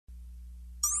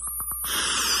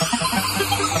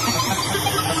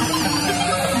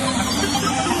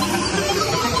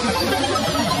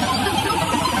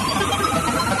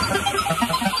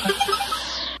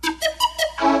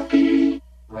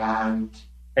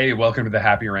Hey, welcome to the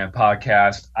Happy Rant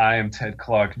podcast. I am Ted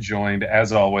Cluck, joined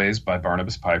as always by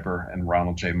Barnabas Piper and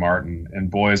Ronald J. Martin.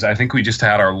 And boys, I think we just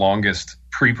had our longest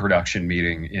pre-production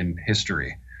meeting in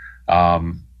history.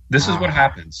 This is what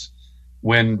happens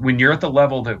when you're at the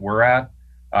level that we're at.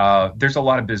 There's a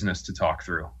lot of business to talk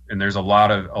through, and there's a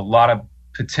lot of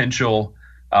potential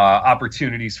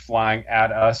opportunities flying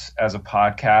at us as a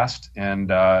podcast, and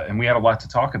we had a lot to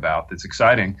talk about. That's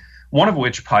exciting. One of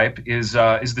which, Pipe, is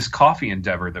this coffee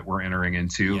endeavor that we're entering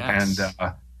into. Yes. And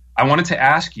I wanted to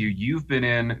ask you, you've been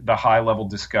in the high-level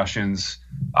discussions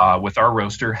with our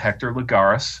roaster, Hector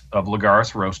Lagares of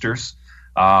Lagares Roasters.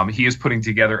 He is putting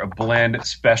together a blend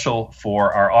special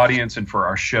for our audience and for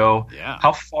our show. Yeah.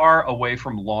 How far away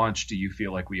from launch do you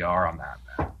feel like we are on that,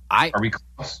 man? Are we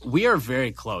close? We are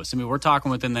very close. I mean, we're talking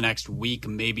within the next week,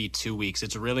 maybe 2 weeks.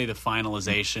 It's really the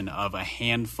finalization of a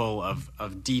handful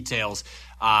of details.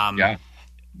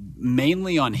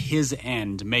 Mainly on his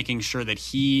end, making sure that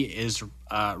he is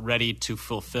ready to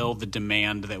fulfill the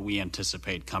demand that we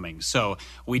anticipate coming. So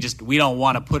we don't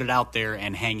want to put it out there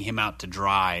and hang him out to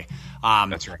dry.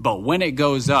 That's right. But when it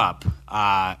goes up,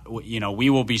 we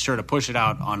will be sure to push it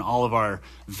out on all of our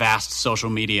vast social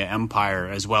media empire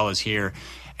as well as here.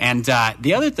 And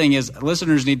the other thing is,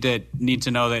 listeners need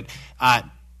to know that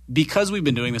because we've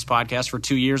been doing this podcast for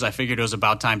 2 years, I figured it was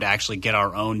about time to actually get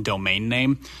our own domain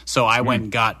name. So I went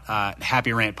and got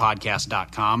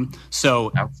happyrantpodcast.com.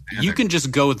 So you can just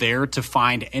go there to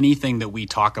find anything that we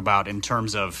talk about in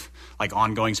terms of like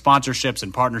ongoing sponsorships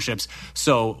and partnerships.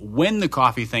 So when the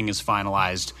coffee thing is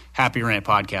finalized,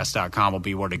 happyrantpodcast.com will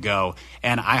be where to go.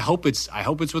 And I hope it's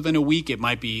within a week. It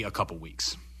might be a couple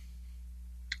weeks.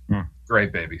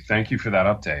 Great, baby. Thank you for that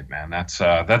update, man. That's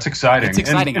exciting. It's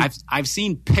exciting. I've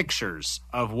seen pictures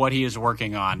of what he is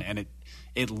working on, and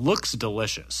it looks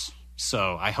delicious.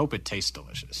 So I hope it tastes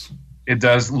delicious. It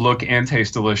does look and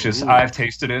taste delicious. Ooh. I've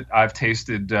tasted it. I've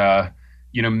tasted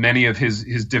many of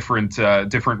his different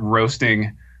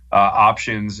roasting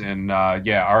options, and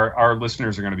our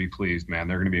listeners are going to be pleased, man.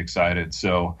 They're going to be excited.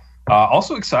 So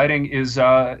also exciting is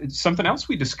something else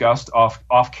we discussed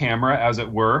off camera, as it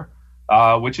were.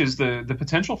 Which is the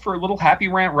potential for a little Happy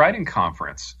Rant writing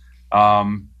conference.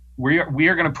 We are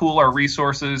going to pool our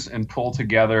resources and pull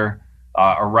together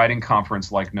a writing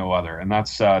conference like no other, and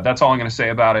that's all I'm going to say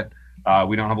about it.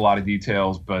 We don't have a lot of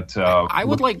details, but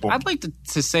I'd like to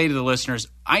say to the listeners,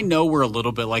 I know we're a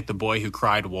little bit like the boy who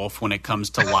cried wolf when it comes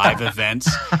to live events,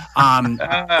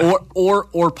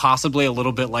 or possibly a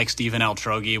little bit like Stephen L.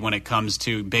 Trogi when it comes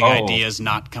to big ideas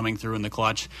not coming through in the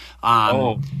clutch.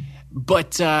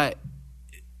 But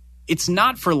it's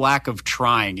not for lack of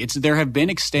trying. There have been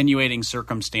extenuating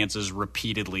circumstances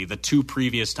repeatedly. The 2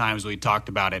 previous times we talked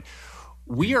about it.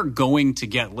 We are going to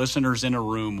get listeners in a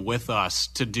room with us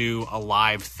to do a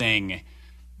live thing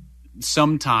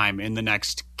sometime in the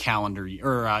next calendar year,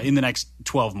 or in the next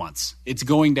 12 months. It's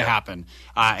going to happen,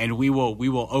 and we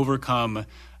will overcome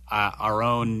our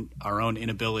own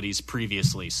inabilities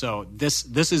previously. So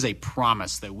this is a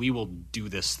promise that we will do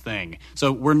this thing.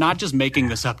 So we're not just making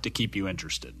this up to keep you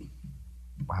interested.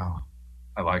 Wow.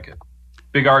 I like it.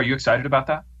 Big R, are you excited about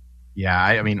that? Yeah,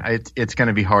 I mean, it's going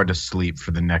to be hard to sleep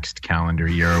for the next calendar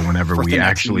year or whenever for we the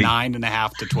actually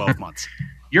 9.5 to 12 months.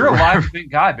 You're a live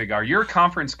guy, Big R. You're a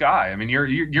conference guy. I mean, you're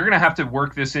going to have to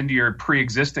work this into your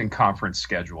pre-existing conference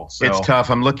schedule. So it's tough.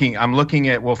 I'm looking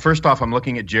at. Well, first off, I'm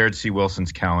looking at Jared C.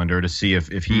 Wilson's calendar to see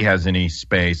if he has any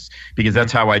space, because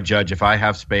that's how I judge if I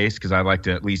have space, because I like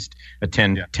to at least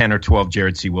attend 10 or 12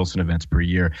 Jared C. Wilson events per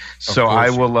year. So I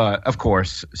will, of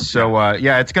course. So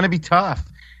it's going to be tough.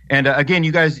 And again,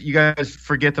 you guys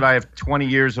forget that I have 20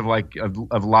 years of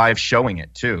live showing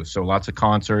it too. So lots of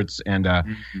concerts, and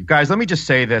guys, let me just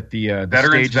say that the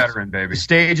veteran, baby. The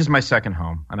stage is my second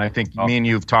home, and I think me and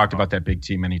you have talked about that Big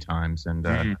T many times, and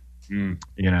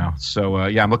so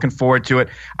I'm looking forward to it.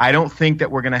 I don't think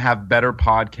that we're going to have better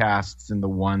podcasts than the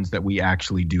ones that we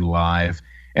actually do live.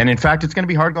 And in fact, it's going to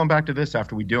be hard going back to this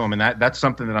after we do them, and that's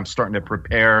something that I'm starting to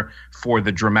prepare for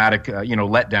the dramatic,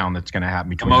 letdown that's going to happen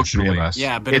between the 3 of us.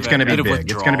 Yeah, it's going to be big. Withdrawal.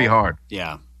 It's going to be hard.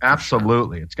 Yeah,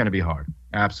 absolutely. Sure. It's going to be hard.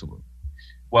 Absolutely.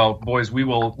 Well, boys, we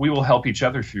will help each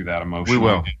other through that emotionally. We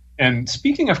will. And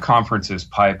speaking of conferences,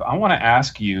 Pipe, I want to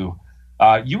ask you.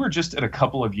 You were just at a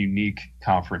couple of unique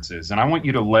conferences, and I want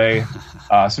you to lay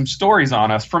some stories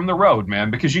on us from the road, man,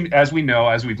 because as we know,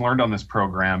 as we've learned on this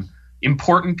program,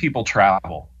 important people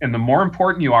travel, and the more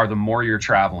important you are, the more you're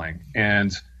traveling.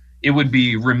 And it would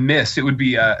be remiss, it would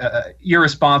be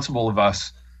irresponsible of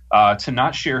us to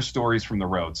not share stories from the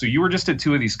road. So you were just at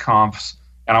 2 of these confs,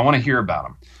 and I want to hear about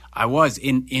them. I was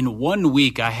in 1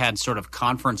 week. I had sort of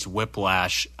conference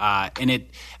whiplash, and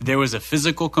there was a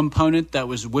physical component that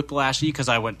was whiplashy because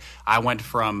I went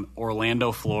from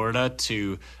Orlando, Florida,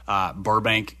 to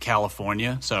Burbank,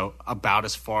 California, so about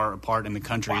as far apart in the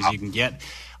country as you can get.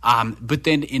 But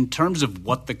then, in terms of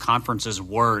what the conferences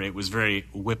were, it was very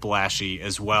whiplashy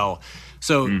as well.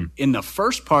 So in the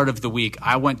first part of the week,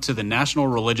 I went to the National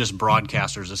Religious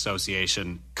Broadcasters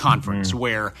Association conference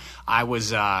where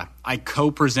I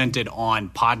co-presented on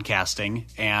podcasting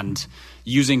and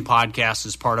using podcasts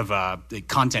as part of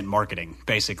content marketing,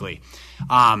 basically.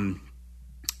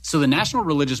 So the National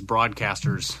Religious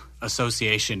Broadcasters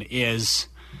Association is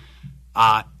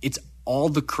it's all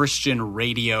the Christian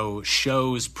radio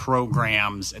shows,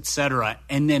 programs, etc.,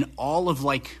 and then all of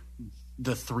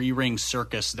the three-ring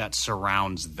circus that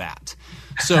surrounds that.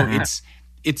 So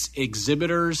it's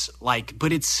exhibitors,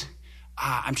 but it's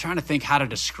I'm trying to think how to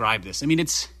describe this. I mean,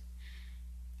 it's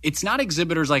not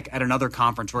exhibitors like at another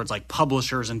conference where it's like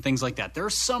publishers and things like that. There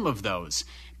are some of those,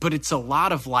 but it's a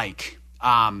lot of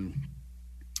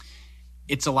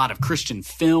it's a lot of Christian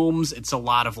films. It's a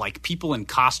lot of people in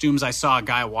costumes. I saw a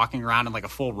guy walking around in a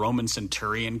full Roman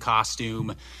centurion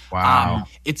costume. Wow.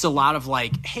 It's a lot of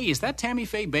hey, is that Tammy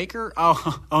Faye Baker?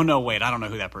 Oh no, wait, I don't know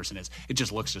who that person is. It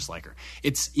just looks just like her.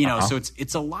 It's so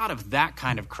it's a lot of that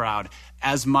kind of crowd.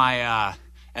 As my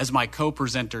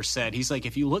co-presenter said, he's like,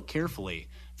 if you look carefully,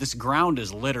 this ground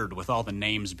is littered with all the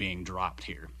names being dropped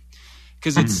here,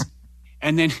 because it's.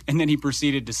 And then he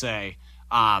proceeded to say,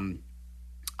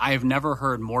 I have never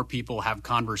heard more people have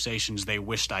conversations they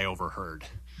wished I overheard.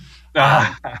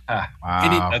 Wow.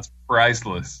 That's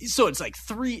priceless. So it's like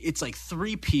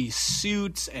three-piece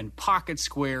suits and pocket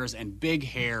squares and big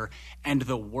hair and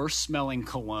the worst smelling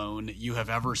cologne you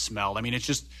have ever smelled. I mean,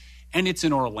 and it's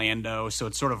in Orlando, so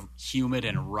it's sort of humid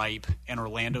and ripe. And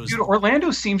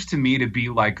Orlando seems to me to be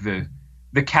like the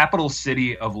capital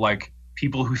city of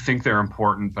people who think they're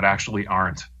important but actually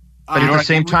aren't. But at the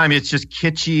same time, it's just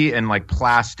kitschy and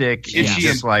plastic. It's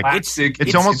just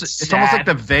it's almost like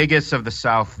the Vegas of the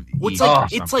South.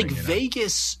 It's like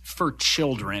Vegas for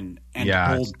children and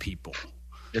old people.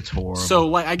 It's horrible.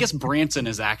 So I guess Branson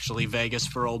is actually Vegas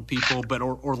for old people, but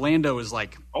Orlando is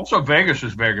also Vegas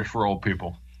is Vegas for old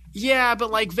people. Yeah, but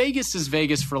Vegas is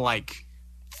Vegas for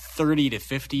 30 to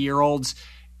 50-year-olds.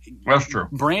 That's true.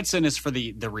 Branson is for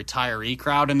the retiree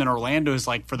crowd, and then Orlando is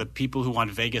for the people who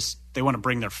want Vegas. They want to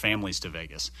bring their families to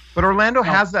Vegas. But Orlando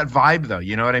has that vibe, though.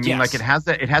 You know what I mean? Yes. It has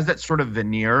that sort of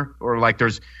veneer, or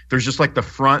there's just the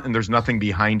front and there's nothing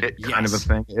behind it, kind of a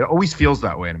thing. It always feels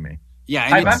that way to me. Yeah,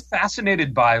 I'm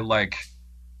fascinated by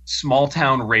small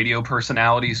town radio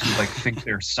personalities who think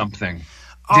they're something.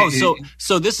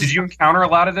 So this did you encounter a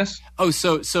lot of this?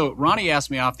 So Ronnie asked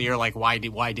me off the air why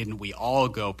didn't we all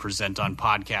go present on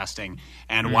podcasting,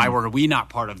 and why were we not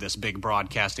part of this big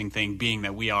broadcasting thing, being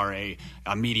that we are a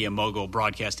media mogul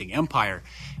broadcasting empire?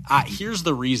 Here's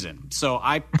the reason. So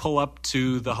I pull up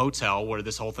to the hotel where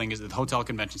this whole thing is, the Hotel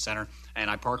Convention Center, and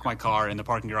I park my car in the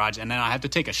parking garage, and then I have to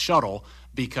take a shuttle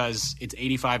because it's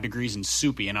 85 degrees and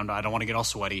soupy, and I don't want to get all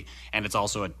sweaty, and it's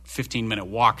also a 15-minute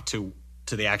walk to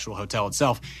the actual hotel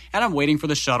itself. And I'm waiting for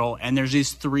the shuttle, and there's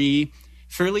these three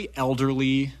fairly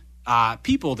elderly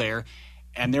people there,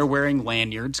 and they're wearing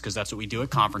lanyards because that's what we do at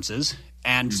conferences.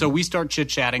 And so we start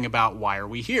chit-chatting about why are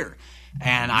we here.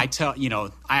 And I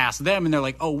ask them, and they're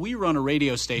like, oh, we run a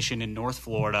radio station in North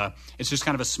Florida. It's just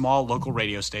kind of a small local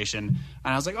radio station.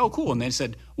 And I was like, oh, cool. And they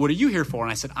said, what are you here for?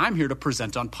 And I said, I'm here to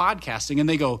present on podcasting. And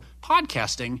they go,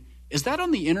 podcasting? Is that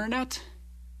on the internet?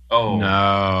 Oh,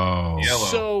 no. Yellow.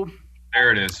 So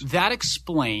there it is. That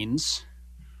explains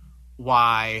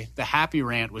why the Happy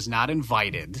Rant was not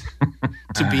invited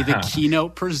to be the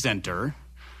keynote presenter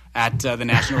at the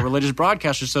National Religious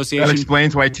Broadcasters Association. That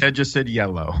explains why Ted just said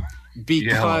yellow.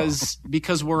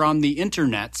 Because we're on the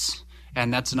internets,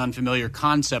 and that's an unfamiliar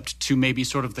concept to maybe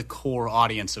sort of the core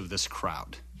audience of this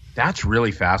crowd. That's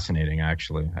really fascinating,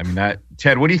 actually. I mean,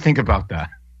 Ted, what do you think about that?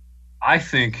 I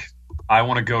think I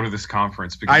want to go to this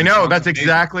conference. Because I know, that's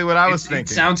exactly what I was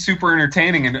thinking. It sounds super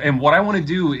entertaining, and what I want to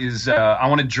do is I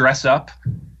want to dress up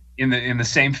in the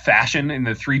same fashion, in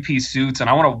the three-piece suits, and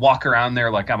I want to walk around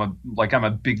there like I'm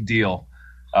a big deal.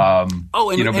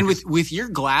 With your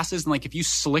glasses, and if you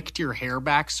slicked your hair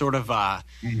back, sort of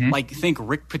think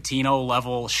Rick Pitino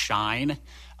level shine.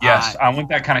 Yes, I want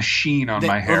that kind of sheen on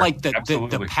my hair. Or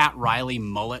the Pat Riley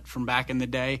mullet from back in the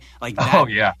day. Like that. Oh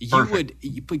yeah, perfect.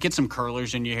 You would get some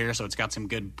curlers in your hair, so it's got some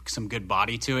good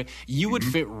body to it. You would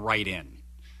fit right in.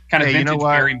 Kind of vintage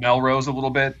Barry Melrose a little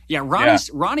bit. Yeah,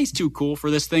 Ronnie's too cool for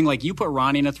this thing. Like you put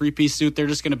Ronnie in a three-piece suit, they're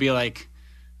just going to be like,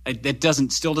 It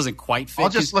still doesn't quite fit. I'll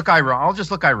just look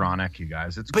ironic, you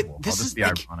guys. It's but cool. This I'll just be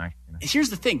ironic. You know? Here's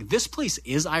the thing: this place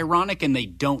is ironic, and they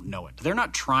don't know it. They're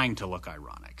not trying to look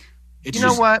ironic. You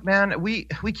know what, man? We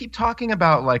keep talking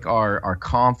about like our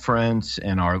conference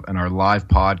and our live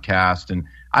podcast, and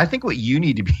I think what you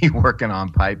need to be working on,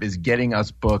 Pipe, is getting us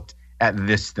booked at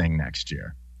this thing next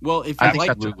year. Well,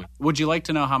 would you like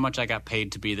to know how much I got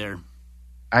paid to be there?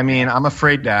 I mean, I'm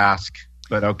afraid to ask,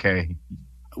 but okay.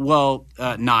 Well,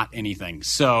 not anything.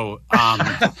 So,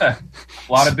 a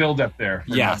lot of build up there.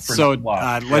 Yeah. So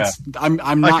let's. I'm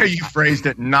like not. How you phrased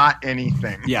it. Not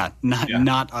anything. Yeah.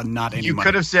 Not any. You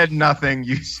could have said nothing.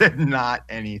 You said not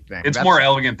anything. It's more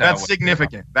elegant. That's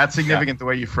significant. That's significant. The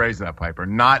way you phrased that, Piper.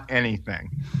 Not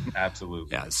anything.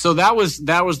 Absolutely. Yeah. So that was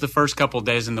the first couple of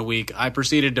days in the week. I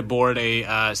proceeded to board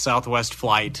a Southwest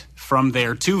flight from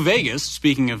there to Vegas.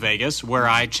 Speaking of Vegas, where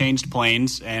I changed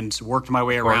planes and worked my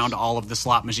way around all of the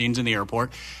slot machines in the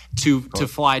airport to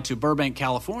fly to Burbank,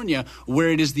 California, where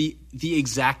it is the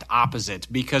exact opposite,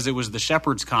 because it was the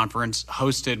Shepherds Conference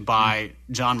hosted by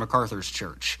John MacArthur's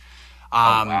church.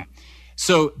 Wow.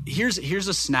 So here's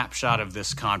a snapshot of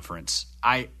this conference.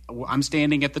 I'm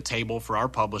standing at the table for our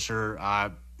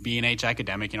publisher, B&H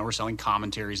Academic. We're selling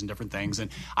commentaries and different things, and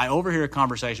I overhear a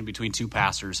conversation between two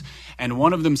pastors, and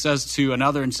one of them says to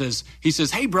another and says,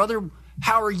 "Hey brother,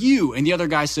 how are you?" And the other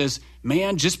guy says,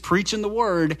 "Man, just preaching the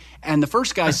word." And the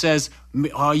first guy says,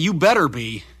 "You better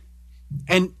be."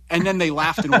 And then they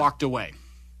laughed and walked away.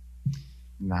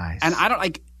 Nice. And I don't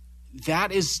like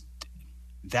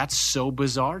that's so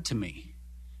bizarre to me.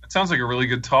 It sounds like a really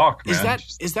good talk, man.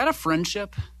 Is that a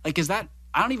friendship? Like, is that,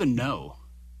 I don't even know.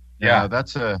 Yeah,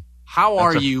 How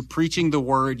are you preaching the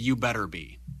word? You better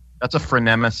be. That's a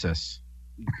phrenemesis.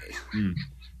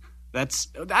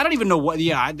 I don't even know what.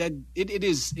 Yeah, it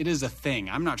is a thing.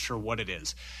 I'm not sure what it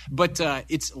is, but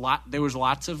there was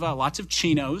lots of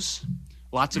chinos,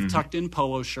 lots of tucked in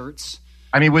polo shirts.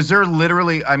 I mean, was there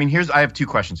literally? I mean, I have two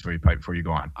questions for you, Pipe, before you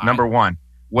go on. Number one,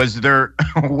 was there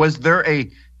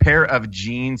a pair of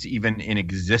jeans even in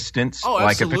existence,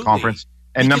 like at the conference?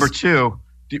 And number two,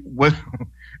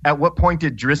 at what point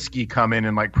did Drisky come in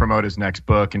and like promote his next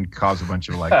book and cause a bunch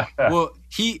of like? Well,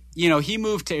 he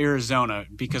moved to Arizona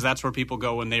because that's where people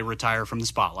go when they retire from the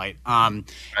spotlight. Right.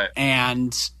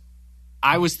 And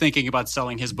I was thinking about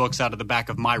selling his books out of the back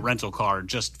of my rental car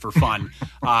just for fun.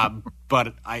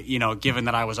 But given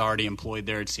that I was already employed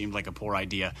there, it seemed like a poor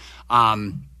idea.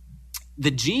 The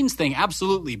jeans thing,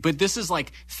 absolutely. But this is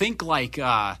think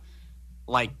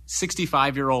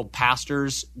 65-year-old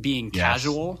pastors being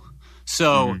casual.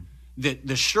 So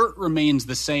the shirt remains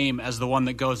the same as the one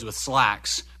that goes with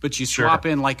slacks, but you swap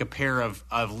in like a pair of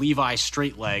Levi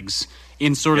straight legs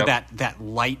in sort of that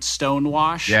light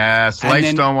stonewash. Yes, light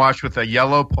stonewash with a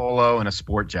yellow polo and a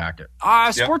sport jacket.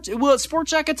 Sport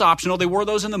jacket's optional. They wore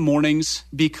those in the mornings,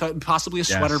 because possibly a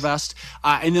sweater vest,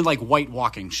 and then like white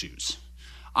walking shoes.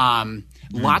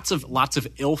 Lots of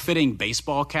ill-fitting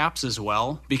baseball caps as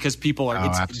well, because people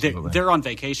are they're on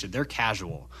vacation. They're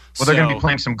casual. Well, they're going to be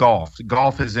playing some golf.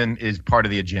 Golf is part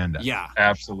of the agenda. Yeah,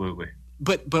 absolutely.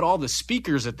 But all the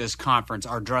speakers at this conference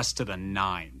are dressed to the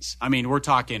nines. I mean, we're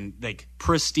talking like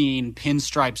pristine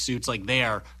pinstripe suits. Like, they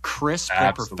are crisp,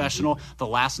 they're professional. The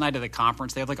last night of the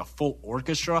conference, they had like a full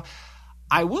orchestra.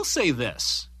 I will say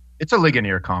this. It's a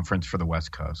Ligonier conference for the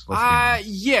West Coast.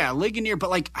 Yeah, Ligonier,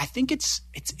 but I think it's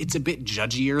a bit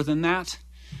judgier than that.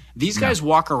 These guys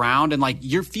walk around and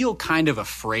you feel kind of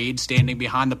afraid standing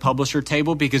behind the publisher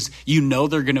table, because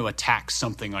they're going to attack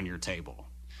something on your table.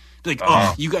 Be like,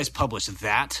 oh, you guys published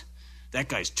that? That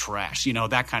guy's trash,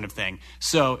 that kind of thing.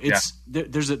 So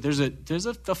there's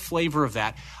a flavor of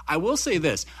that. I will say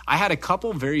this: I had a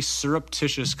couple very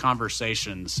surreptitious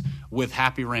conversations with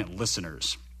Happy Rant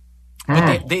listeners.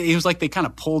 But it was like they kind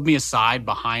of pulled me aside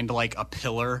behind like a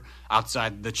pillar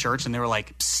outside the church, and they were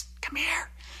like, "Psst, come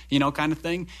here," kind of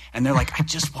thing. And they're like, "I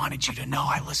just wanted you to know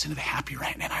I listen to the Happy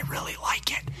Rant and I really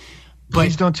like it." But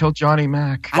please don't tell Johnny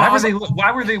Mac. Why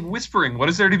were they whispering? What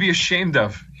is there to be ashamed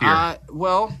of here?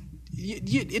 Well,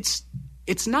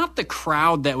 it's not the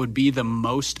crowd that would be the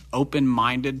most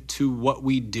open-minded to what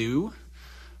we do.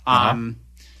 Not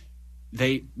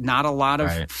a lot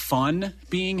of fun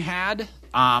being had.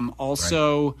 I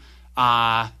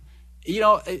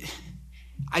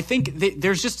think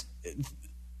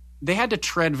they had to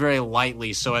tread very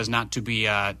lightly so as not to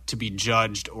be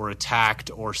judged or attacked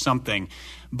or something.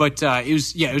 But it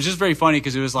was just very funny,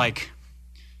 because it was like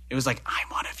I'm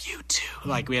one of you too.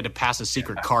 Like, we had to pass a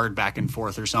secret card back and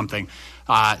forth or something.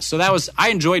 So I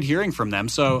enjoyed hearing from them.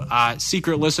 So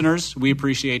secret listeners, we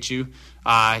appreciate you.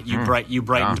 You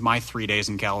brightened my 3 days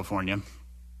in California.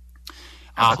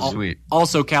 That's sweet.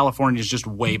 Also, California is just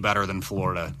way better than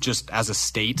Florida. Just as a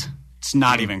state, it's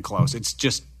not even close. It's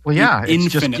just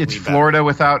infinitely it's Florida better.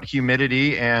 Without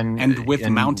humidity and with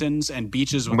mountains and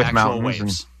beaches with actual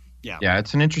waves. Yeah,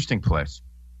 it's an interesting place.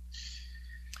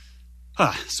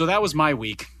 So that was my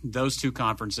week. Those two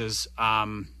conferences.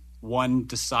 One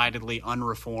decidedly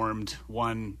unreformed,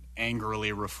 one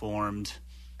angrily reformed.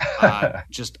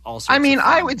 Just also. I mean,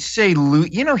 I would say,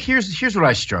 here's what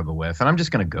I struggle with, and I'm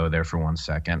just going to go there for 1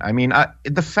 second. I mean,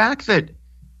 the fact that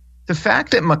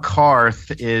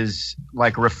McCarth is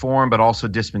like reform but also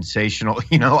dispensational,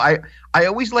 I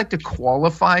always like to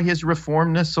qualify his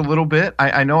reformness a little bit.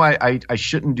 I know I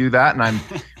shouldn't do that, and I'm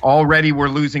already we're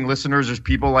losing listeners. There's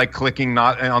people like clicking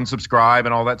not unsubscribe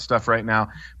and all that stuff right now.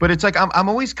 But it's like I'm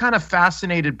always kind of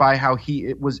fascinated by how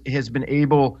has been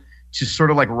able to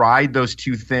sort of like ride those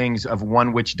two things of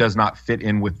one which does not fit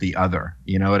in with the other.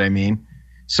 You know what I mean?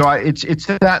 So it's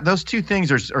that those two things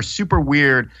are super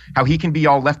weird. How he can be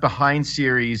all Left Behind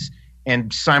series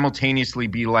and simultaneously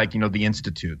be like the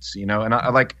Institutes, and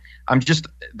I'm just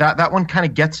that one kind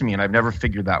of gets me, and I've never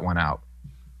figured that one out.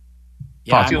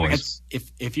 Yeah,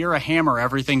 if you're a hammer,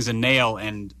 everything's a nail,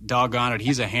 and doggone it,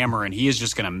 he's a hammer, and he is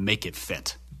just going to make it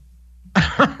fit.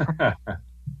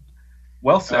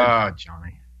 Well said,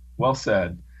 Johnny. Well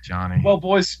said, Johnny. Well,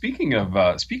 boys, speaking of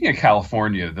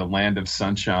California, the land of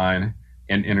sunshine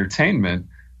and entertainment,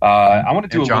 I want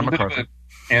to do John little MacArthur. bit of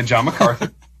and John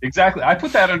MacArthur. Exactly. I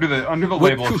put that under the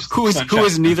label of who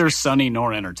is neither sunny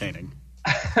nor entertaining.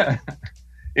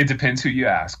 It depends who you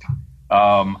ask.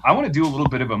 I want to do a little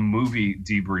bit of a movie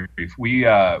debrief.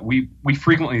 We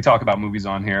frequently talk about movies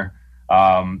on here,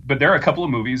 but there are a couple of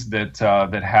movies that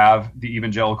have the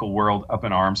evangelical world up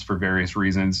in arms for various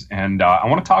reasons, and I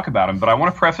want to talk about them. But I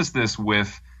want to preface this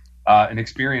with an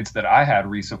experience that I had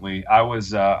recently. I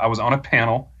was on a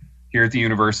panel here at the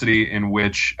university in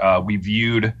which we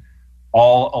viewed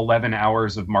all 11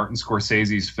 hours of Martin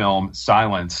Scorsese's film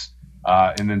Silence,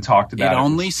 and then talked about it. It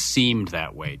only seemed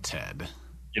that way, Ted.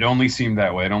 It only seemed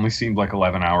that way. It only seemed like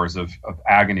 11 hours of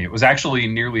agony. It was actually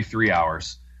nearly 3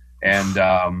 hours. And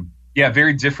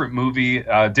very different movie,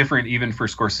 different even for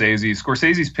Scorsese.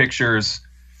 Scorsese's pictures,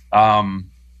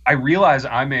 I realize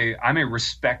I'm a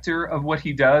respecter of what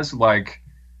he does. Like,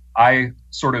 I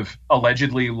sort of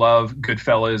allegedly love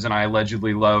Goodfellas and I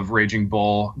allegedly love Raging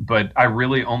Bull, but I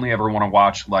really only ever want to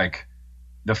watch like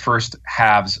the first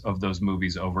halves of those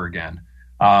movies over again.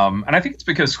 And I think it's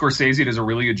because Scorsese does a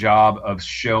really good job of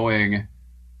showing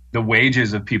the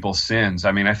wages of people's sins.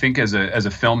 I mean, I think as a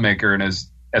filmmaker and as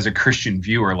a Christian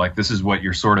viewer, like this is what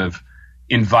you're sort of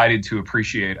invited to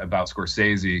appreciate about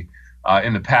Scorsese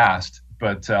in the past.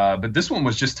 But this one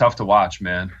was just tough to watch,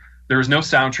 man. There was no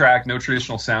soundtrack, no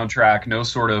traditional soundtrack, no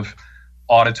sort of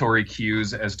auditory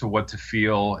cues as to what to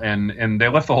feel. And they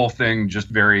left the whole thing just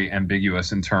very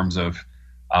ambiguous in terms of,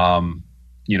 kind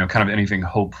of anything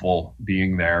hopeful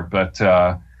being there. But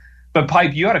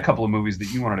Pipe, you had a couple of movies that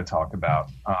you wanted to talk about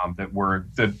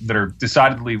that are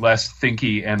decidedly less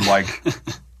thinky and like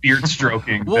beard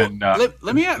stroking. Well, than,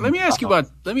 let me ask you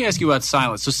about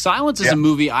Silence. So Silence is a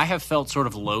movie I have felt sort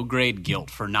of low grade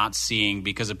guilt for not seeing,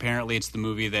 because apparently it's the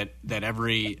movie that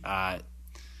every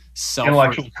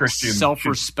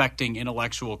self-respecting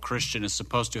intellectual Christian is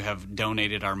supposed to have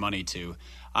donated our money to.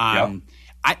 I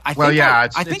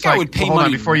think I would pay money. Hold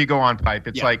on, before you go on, Pipe.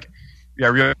 It's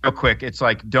real quick. It's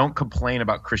like, don't complain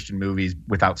about Christian movies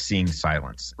without seeing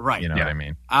Silence. Right. You know what I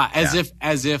mean?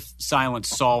 As if Silence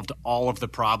solved all of the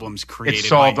problems created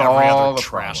by every other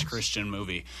trash Christian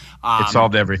movie. It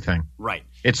solved everything. Right.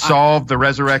 It solved the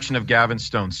resurrection of Gavin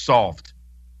Stone. Solved.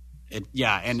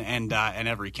 And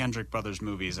every Kendrick Brothers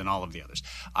movies and all of the others.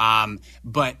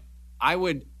 But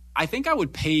I think I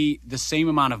would pay the same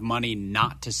amount of money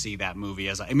not to see that movie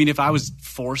if I was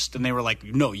forced and they were like,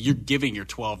 no, you're giving your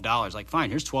 $12. Like, fine,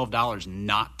 here's $12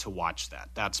 not to watch that.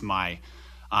 That's my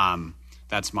effort.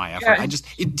 Yeah.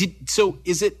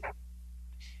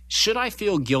 Should I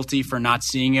feel guilty for not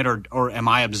seeing it, or am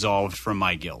I absolved from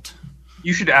my guilt?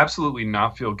 You should absolutely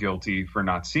not feel guilty for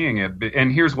not seeing it.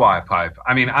 And here's why, Pipe.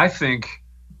 I mean, I think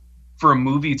for a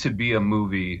movie to be a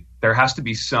movie, there has to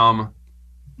be some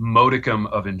modicum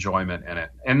of enjoyment in it.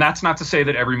 And that's not to say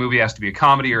that every movie has to be a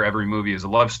comedy, or every movie is a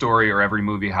love story, or every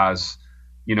movie has,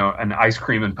 an ice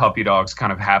cream and puppy dogs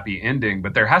kind of happy ending,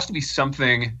 but there has to be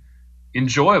something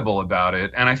enjoyable about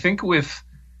it. And I think with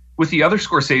the other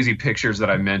Scorsese pictures that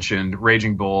I mentioned,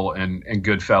 Raging Bull and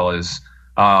Goodfellas,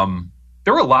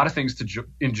 there were a lot of things to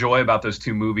enjoy about those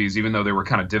two movies, even though they were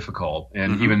kind of difficult,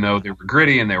 and even though they were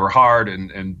gritty and they were hard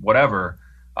and whatever,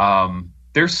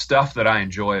 there's stuff that I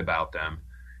enjoy about them.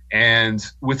 And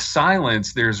with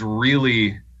Silence, there's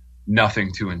really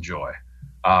nothing to enjoy.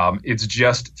 It's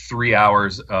just 3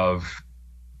 hours of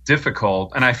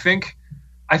difficult. And I think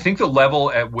the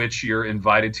level at which you're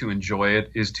invited to enjoy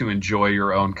it is to enjoy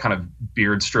your own kind of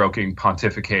beard stroking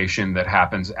pontification that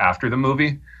happens after the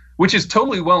movie, which is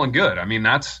totally well and good. I mean,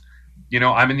 that's,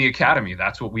 I'm in the Academy.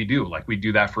 That's what we do. Like, we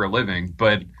do that for a living.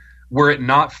 But were it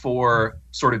not for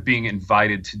sort of being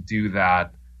invited to do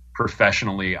that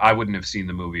professionally, I wouldn't have seen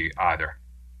the movie either.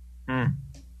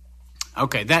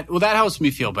 Okay, that helps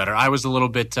me feel better. I was a little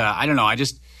bit, I don't know, I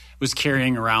just was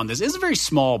carrying around this. It's a very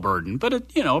small burden, but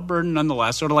a burden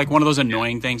nonetheless, sort of like one of those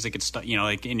annoying things that gets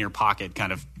like in your pocket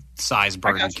kind of size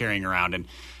burden carrying around,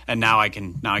 and now I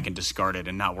can discard it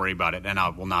and not worry about it, and I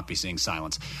will not be seeing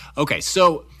Silence. Okay,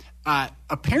 so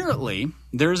apparently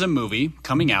there's a movie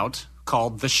coming out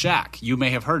called The Shack. You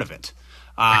may have heard of it.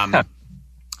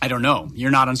 I don't know.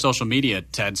 You're not on social media,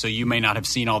 Ted, so you may not have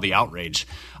seen all the outrage.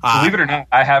 Believe it or not,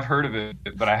 I have heard of it,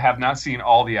 but I have not seen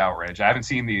all the outrage. I haven't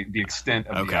seen the extent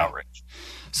of the outrage.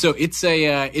 So it's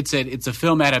a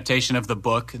film adaptation of the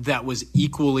book that was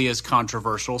equally as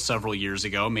controversial several years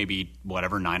ago, maybe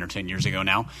 9 or 10 years ago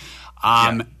now.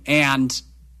 And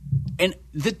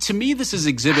to me, this is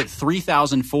exhibit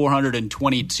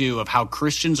 3,422 of how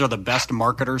Christians are the best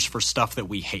marketers for stuff that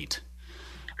we hate.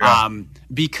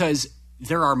 Because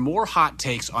there are more hot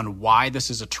takes on why this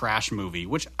is a trash movie,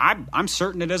 which I'm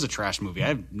certain it is a trash movie. I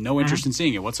have no interest in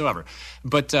seeing it whatsoever.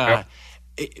 But just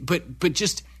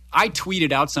I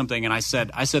tweeted out something and I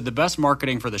said the best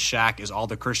marketing for The Shack is all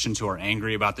the Christians who are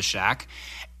angry about The Shack.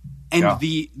 And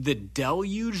the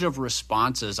deluge of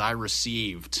responses I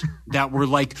received that were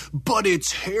like, but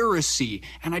it's heresy.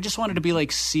 And I just wanted to be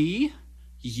like, see,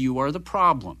 you are the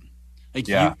problem. Like,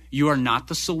 you are not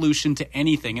the solution to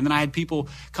anything. And then I had people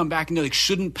come back and they're like,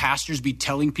 shouldn't pastors be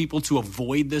telling people to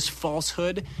avoid this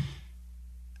falsehood?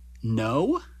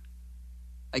 No.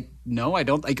 Like, no, I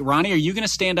don't. Like, Ronnie, are you going to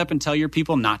stand up and tell your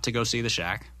people not to go see The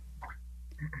Shack?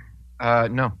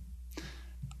 No.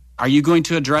 Are you going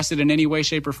to address it in any way,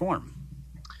 shape, or form?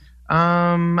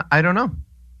 I don't know.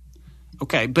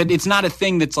 Okay, but it's not a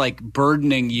thing that's like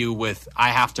burdening you with, I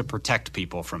have to protect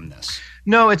people from this.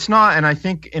 No, it's not. And I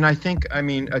think, I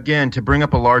mean, again, to bring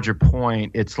up a larger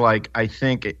point, it's like, I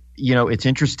think, it's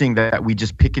interesting that we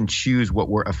just pick and choose what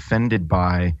we're offended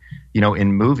by,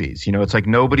 in movies. It's like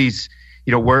nobody's,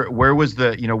 where was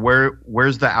the,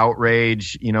 where's the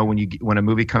outrage, when a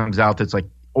movie comes out that's like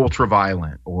ultra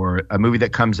violent, or a movie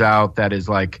that comes out that is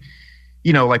like,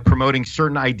 like promoting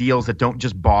certain ideals that don't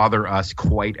just bother us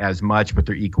quite as much, but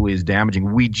they're equally as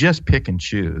damaging. We just pick and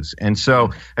choose. And so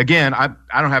again, I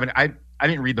don't have I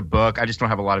didn't read the book. I just don't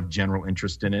have a lot of general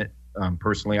interest in it.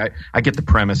 Personally, I get the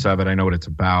premise of it. I know what it's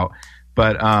about,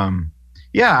 but I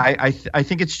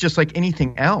think it's just like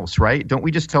anything else, right? Don't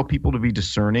we just tell people to be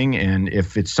discerning? And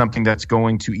if it's something that's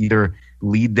going to either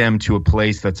lead them to a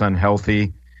place that's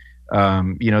unhealthy,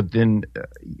 then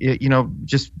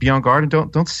just be on guard and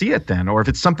don't see it then. Or if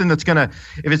it's something that's gonna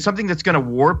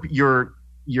warp your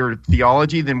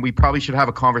theology, then we probably should have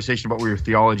a conversation about where your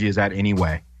theology is at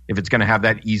anyway. If it's going to have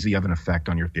that easy of an effect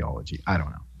on your theology, I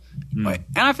don't know. And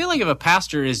I feel like if a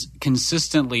pastor is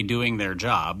consistently doing their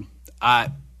job,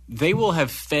 they will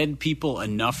have fed people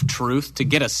enough truth to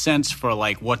get a sense for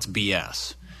like what's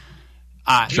BS.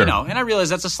 Sure. And I realize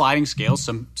that's a sliding scale.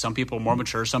 Some people are more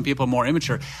mature, some people are more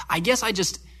immature. I guess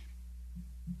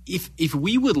if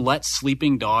we would let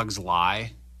sleeping dogs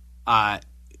lie,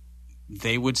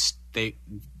 they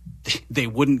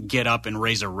wouldn't get up and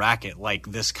raise a racket like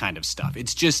this kind of stuff.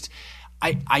 It's just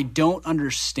I don't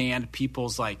understand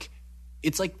people's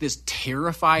it's like this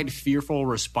terrified, fearful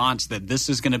response that this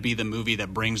is going to be the movie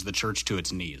that brings the church to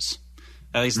its knees.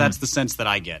 At least that's the sense that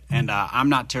I get, and I'm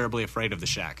not terribly afraid of The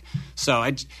Shack. So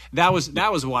that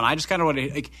was one. I just kind of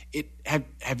wanted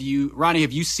have you, Ronnie?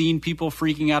 Have you seen people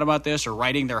freaking out about this, or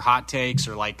writing their hot takes,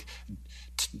 or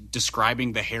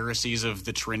describing the heresies of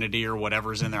the Trinity or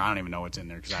whatever's in there? I don't even know what's in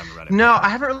there because I haven't read it. No, I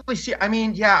haven't really seen.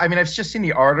 I've just seen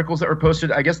the articles that were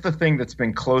posted. I guess the thing that's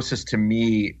been closest to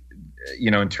me,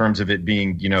 in terms of it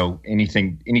being,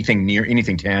 anything near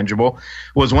anything tangible,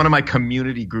 was one of my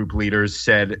community group leaders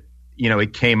said.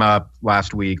 It came up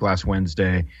last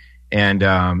Wednesday, and,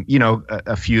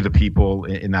 a few of the people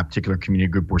in that particular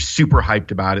community group were super hyped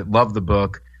about it, loved the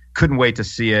book, couldn't wait to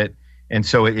see it. And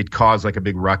so it caused like a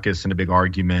big ruckus and a big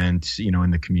argument, in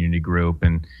the community group.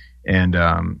 And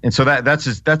so that's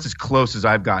as close as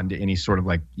I've gotten to any sort of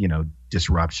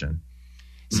disruption.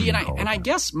 See, and I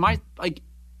guess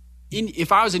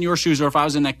if I was in your shoes, or if I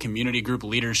was in that community group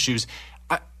leader's shoes,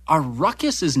 a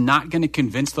ruckus is not going to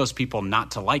convince those people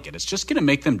not to like it. It's just going to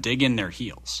make them dig in their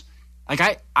heels.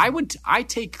 Like I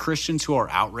take Christians who are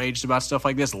outraged about stuff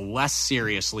like this less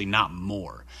seriously, not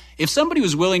more. If somebody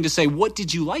was willing to say, what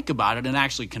did you like about it, and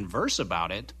actually converse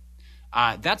about it,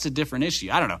 that's a different issue.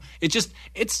 I don't know.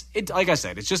 It's like I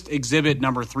said, it's just exhibit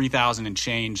number 3,000 and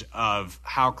change of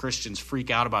how Christians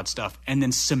freak out about stuff and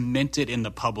then cement it in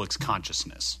the public's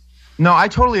consciousness. No, I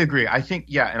totally agree. I think,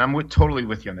 and I'm totally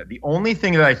with you on that. The only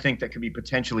thing that I think that could be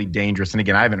potentially dangerous, and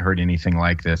again, I haven't heard anything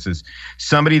like this, is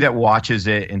somebody that watches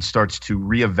it and starts to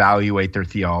reevaluate their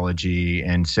theology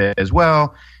and says,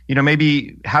 well,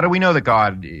 maybe how do we know that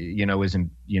God,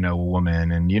 isn't, a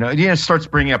woman, and, starts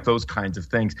bringing up those kinds of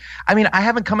things. I mean, I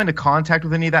haven't come into contact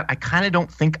with any of that. I kind of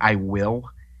don't think I will.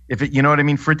 If it, you know what I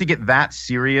mean? For it to get that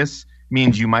serious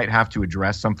means you might have to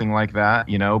address something like that,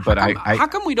 but how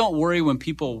come we don't worry when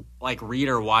people like read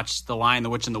or watch The Lion, the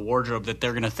Witch, and the Wardrobe that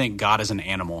they're going to think God is an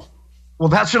animal? Well,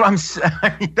 that's what I'm saying. I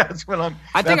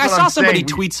think I saw somebody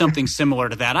tweet something similar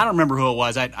to that. I don't remember who it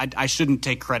was. I shouldn't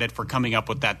take credit for coming up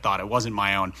with that thought. It wasn't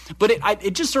my own. But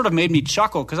it just sort of made me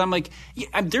chuckle because I'm like,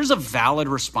 there's a valid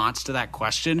response to that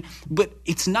question, but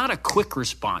it's not a quick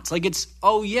response. Like it's,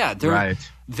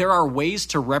 there are ways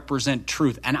to represent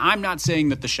truth. And I'm not saying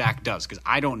that The Shack does because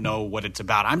I don't know what it's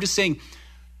about. I'm just saying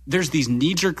there's these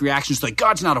knee-jerk reactions like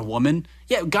God's not a woman.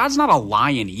 Yeah, God's not a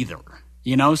lion either.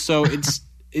 So it's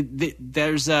 –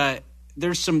 there's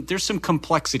some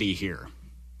complexity here.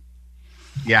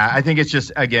 Yeah, I think it's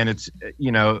just, again, it's,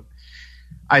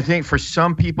 I think for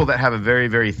some people that have a very,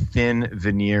 very thin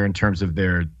veneer in terms of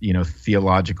their,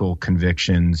 theological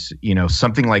convictions,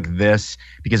 something like this,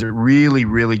 because it really,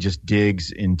 really just digs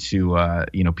into,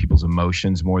 people's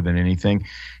emotions more than anything.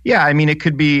 Yeah, I mean, it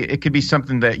could be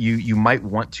something that you might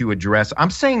want to address. I'm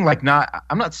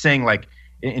not saying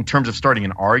in terms of starting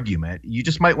an argument, you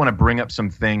just might want to bring up some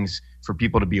things for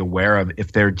people to be aware of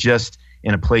if they're just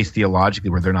in a place theologically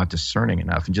where they're not discerning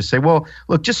enough, and just say, well,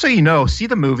 look, just so you know, see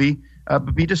the movie,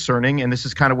 but be discerning, and this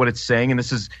is kind of what it's saying, and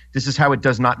this is how it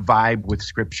does not vibe with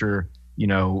Scripture,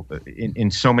 in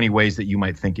so many ways that you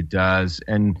might think it does.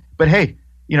 But hey,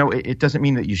 it doesn't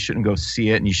mean that you shouldn't go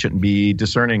see it and you shouldn't be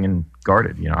discerning and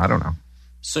guarded. I don't know.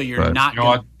 So you're not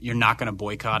going to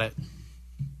boycott it?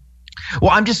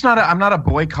 Well, I'm not a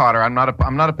boycotter. I'm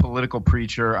not a political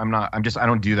preacher. I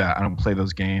don't do that. I don't play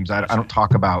those games. I don't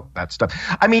talk about that stuff.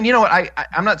 I mean, you know what?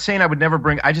 I'm not saying I would never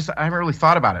bring, I haven't really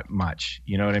thought about it much.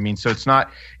 You know what I mean? So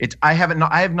I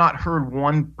have not heard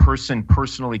one person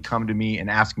personally come to me and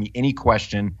ask me any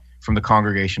question from the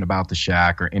congregation about The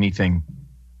Shack or anything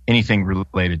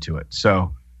related to it.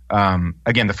 So,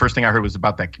 again, the first thing I heard was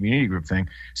about that community group thing.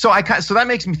 So that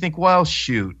makes me think, well,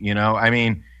 shoot, I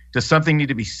mean, does something need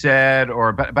to be said,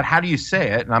 but how do you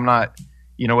say it? And I'm not,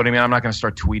 you know what I mean? I'm not going to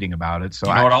start tweeting about it. So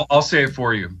what? I'll say it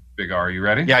for you, Big R. Are you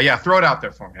ready? Yeah. Throw it out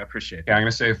there for me. I appreciate it. Yeah, I'm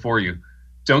going to say it for you.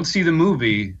 Don't see the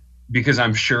movie because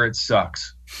I'm sure it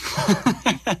sucks.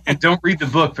 And don't read the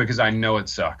book because I know it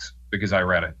sucks because I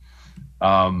read it.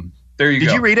 There you go.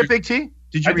 Did you read it, Big T?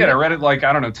 I read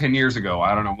it 10 years ago.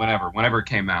 I don't know, whenever it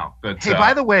came out. But hey,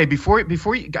 by the way, before you,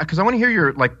 because I want to hear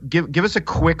your give us a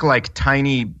quick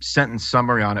tiny sentence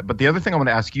summary on it. But the other thing I want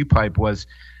to ask you, Pipe, was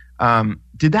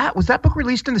was that book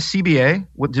released in the CBA?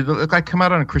 Did it look like come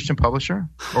out on a Christian publisher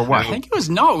or what? I think it was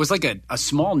like a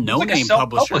small no-name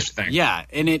publisher thing. Yeah,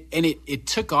 and it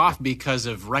took off because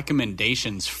of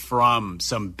recommendations from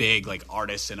some big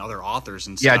artists and other authors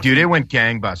and stuff. Yeah, dude, it went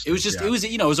gangbusters. It was just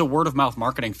it was a word of mouth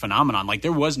marketing phenomenon.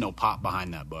 There was no pop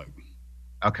behind that book.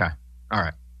 Okay, all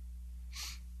right.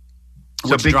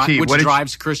 So which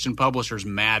drives Christian publishers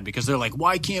mad because they're like,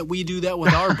 why can't we do that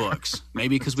with our books?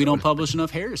 Maybe because we don't publish enough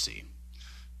heresy.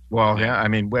 Well, yeah, I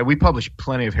mean, we publish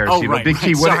plenty of heresy. Oh, right, but Big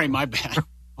T, sorry, my bad.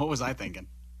 What was I thinking?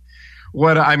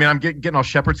 I'm getting all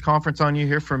Shepherd's Conference on you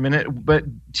here for a minute. But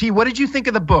T, what did you think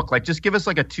of the book? Just give us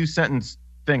a 2-sentence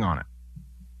thing on it.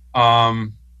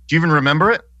 Do you even remember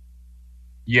it?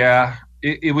 Yeah,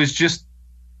 it was just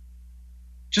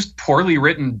poorly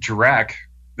written dreck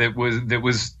that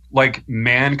was like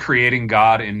man creating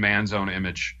God in man's own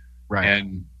image. Right.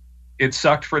 And it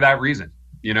sucked for that reason,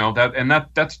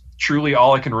 that's truly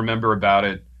all I can remember about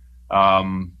it. At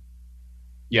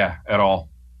all,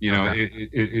 okay.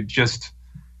 It just,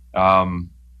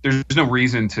 there's no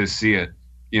reason to see it,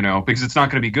 because it's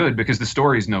not going to be good because the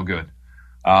story's no good.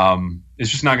 It's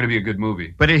just not going to be a good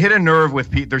movie. But it hit a nerve with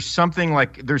people. There's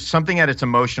something at its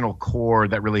emotional core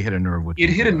that really hit a nerve with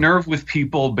people. It hit a nerve with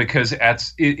people because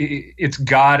it's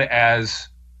God as,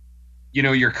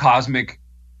 your cosmic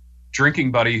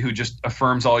drinking buddy who just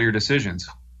affirms all your decisions,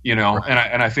 Right.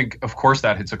 And I think, of course,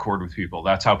 that hits a chord with people.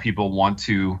 That's how people want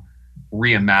to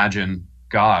reimagine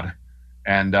God.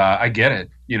 And I get it.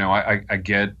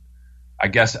 I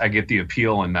guess I get the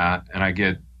appeal in that, and I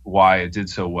get why it did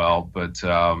so well. But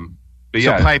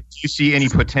yeah. So, Pipe, do you see any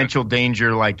potential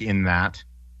danger like in that?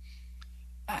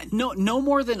 No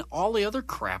more than all the other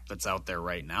crap that's out there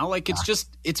right now. Like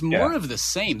it's more of the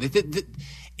same.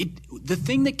 The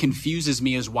thing that confuses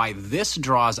me is why this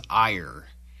draws ire,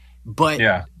 but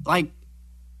like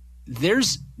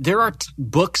there are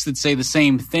books that say the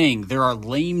same thing. There are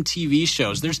lame TV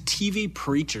shows. There's TV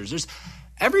preachers.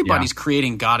 Everybody's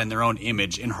creating God in their own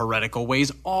image in heretical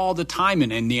ways all the time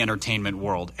in the entertainment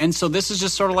world. And so this is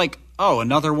just sort of like,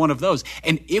 another one of those.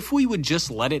 And if we would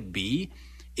just let it be,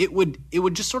 it would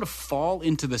just sort of fall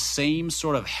into the same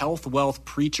sort of health, wealth,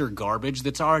 preacher garbage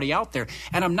that's already out there.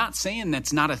 And I'm not saying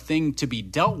that's not a thing to be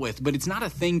dealt with, but it's not a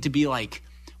thing to be like,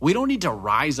 we don't need to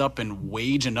rise up and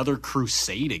wage another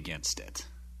crusade against it.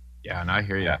 Yeah, and I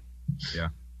hear you. Yeah.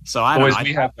 So I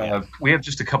don't know. We have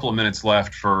just a couple of minutes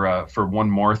left for one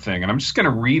more thing, and I'm just going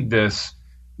to read this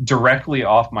directly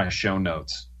off my show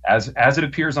notes as it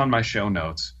appears on my show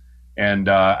notes. And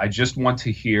I just want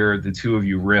to hear the two of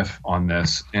you riff on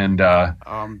this. And I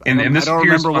don't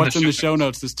remember what's in the show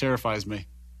notes. This terrifies me.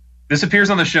 This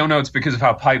appears on the show notes because of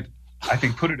how Pipe, I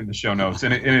think, put it in the show notes.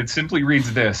 And it simply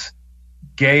reads this: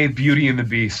 Gay Beauty and the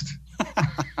Beast.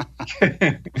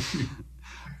 Gay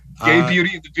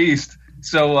Beauty and the Beast.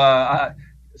 So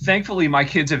thankfully my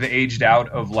kids have aged out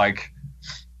of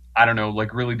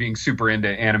really being super into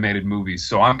animated movies.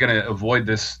 So I'm going to avoid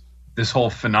this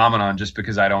whole phenomenon just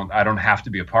because I don't have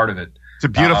to be a part of it. It's a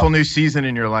beautiful new season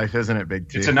in your life, isn't it, Big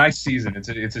T? It's a nice season.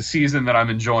 It's a season that I'm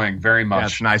enjoying very much. Yeah,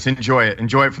 it's nice. Enjoy it.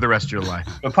 Enjoy it for the rest of your life.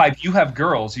 But Pipe, you have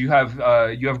girls. You have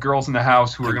girls in the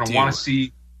house who are going to want to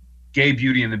see Gay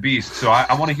Beauty and the Beast. So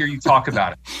I want to hear you talk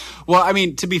about it. Well, I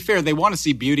mean, to be fair, they want to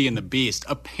see Beauty and the Beast.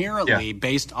 Apparently,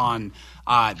 based on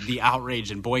the outrage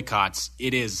and boycotts,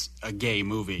 it is a gay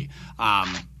movie.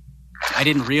 I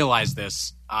didn't realize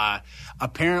this.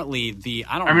 Apparently,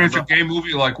 it's a gay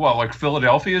movie like what? Like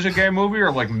Philadelphia is a gay movie,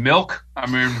 or like Milk? I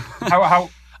mean, how?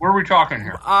 Where are we talking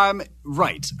here?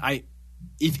 Right.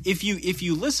 If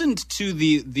you listened to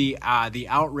the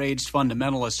outraged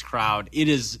fundamentalist crowd, it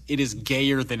is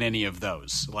gayer than any of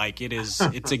those. Like it is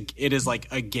like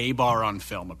a gay bar on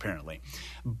film, apparently.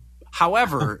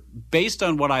 However, based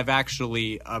on what I've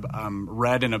actually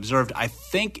read and observed, I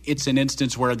think it's an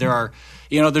instance where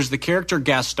there's the character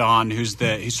Gaston, who's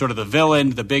sort of the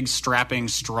villain, the big, strapping,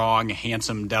 strong,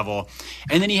 handsome devil,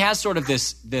 and then he has sort of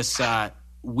this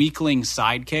weakling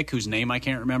sidekick whose name I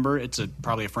can't remember. It's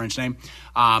probably a French name.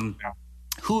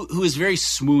 Who is very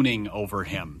swooning over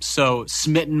him, so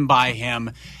smitten by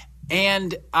him.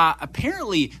 And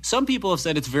apparently, some people have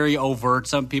said it's very overt.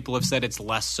 Some people have said it's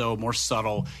less so, more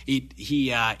subtle.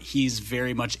 He's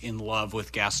very much in love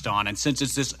with Gaston. And since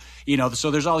it's this,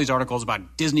 so there's all these articles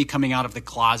about Disney coming out of the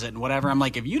closet and whatever. I'm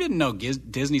like, if you didn't know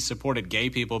Disney supported gay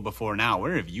people before now,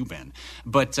 where have you been?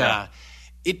 But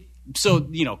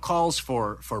calls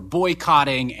for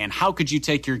boycotting and how could you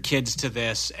take your kids to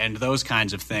this and those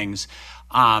kinds of things.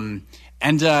 I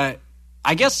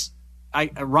guess.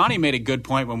 Ronnie made a good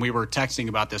point when we were texting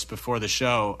about this before the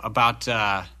show about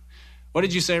what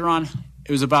did you say, Ron?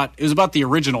 It was about the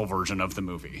original version of the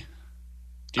movie.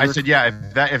 I said, yeah.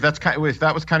 If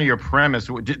that was kind of your premise,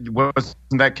 wasn't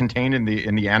that contained in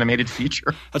the animated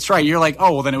feature? That's right. You're like,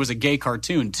 oh well, then it was a gay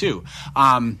cartoon too,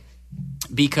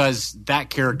 because that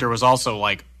character was also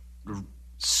like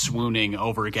swooning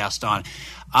over Gaston.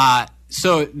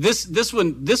 So this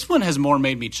one has more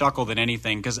made me chuckle than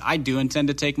anything because I do intend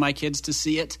to take my kids to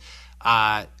see it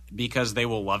because they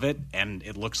will love it and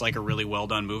it looks like a really well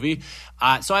done movie.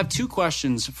 So I have two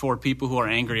questions for people who are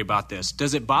angry about this.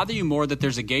 Does it bother you more that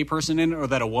there's a gay person in it, or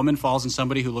that a woman falls in love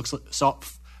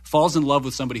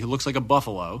with somebody who looks like a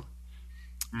buffalo?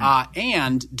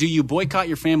 And do you boycott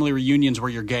your family reunions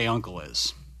where your gay uncle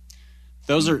is?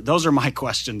 Those are my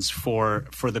questions for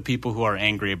the people who are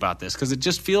angry about this, because it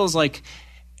just feels like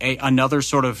another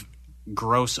sort of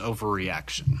gross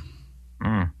overreaction.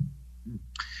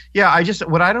 Yeah,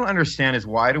 what I don't understand is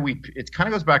why do we? It kind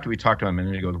of goes back to what we talked about a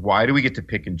minute ago. Why do we get to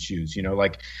pick and choose?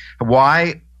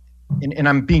 Why? And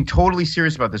I'm being totally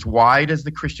serious about this. Why does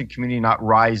the Christian community not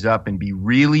rise up and be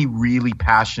really, really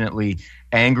passionately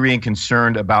angry and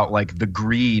concerned about like the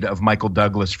greed of Michael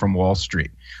Douglas from Wall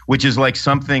Street, which is like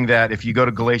something that if you go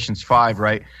to Galatians 5,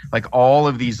 right, like all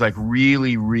of these like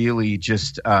really, really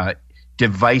just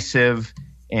divisive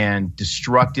and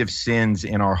destructive sins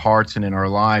in our hearts and in our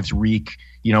lives wreak,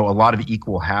 a lot of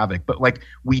equal havoc. But like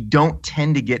we don't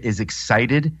tend to get as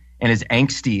excited and is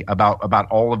angsty about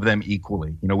all of them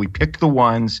equally. You know, we pick the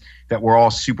ones that we're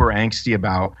all super angsty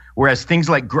about, whereas things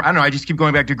like, I don't know, I just keep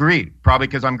going back to greed, probably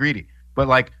because I'm greedy. But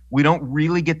like, we don't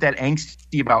really get that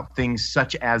angsty about things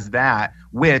such as that,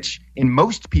 which in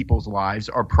most people's lives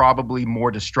are probably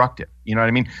more destructive. You know what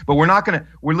I mean? But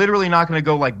we're literally not going to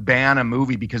go like ban a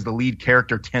movie because the lead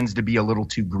character tends to be a little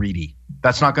too greedy.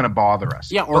 That's not going to bother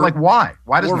us. Yeah. Or but like, why?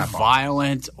 Why doesn't that bother us?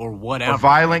 Violent or whatever. Or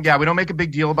violent. Yeah. We don't make a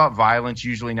big deal about violence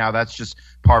usually now. That's just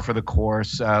par for the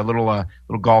course. Little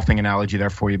golfing analogy there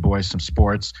for you boys, some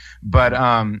sports. But,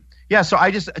 yeah, so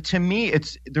to me,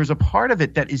 there's a part of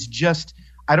it that is just,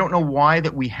 I don't know why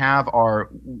that we have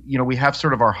we have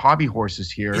sort of our hobby horses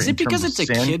here. Is it because it's a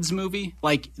kids movie?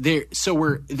 Like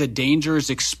the dangers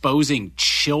exposing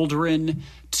children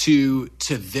to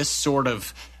this sort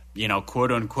of,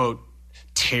 quote unquote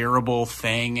terrible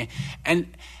thing.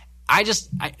 And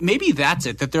maybe that's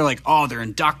it, that they're like, oh, they're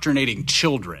indoctrinating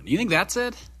children. You think that's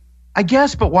it? I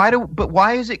guess, but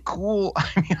why is it cool?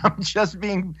 I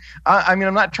mean,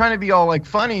 I'm not trying to be all like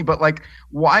funny, but like,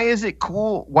 why is it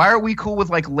cool? Why are we cool with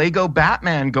like Lego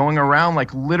Batman going around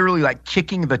like literally like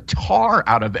kicking the tar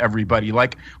out of everybody?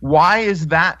 Like, why is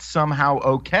that somehow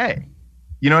okay?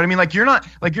 You know what I mean? Like, you're not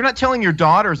telling your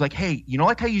daughters like, hey,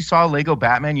 like how you saw Lego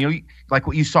Batman, like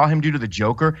what you saw him do to the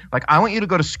Joker? Like, I want you to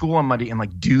go to school on Monday and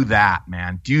like do that,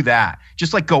 man. Do that.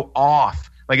 Just like go off.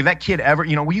 Like if that kid ever,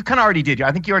 well, you kind of already did.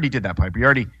 I think you already did that, Piper. You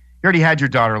already had your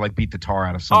daughter like beat the tar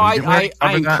out of somebody.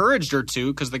 I encouraged her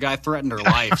to, because the guy threatened her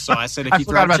life. So I said, if he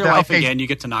threatens your life again, you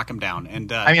get to knock him down.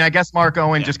 And I mean, I guess Mark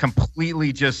Owen just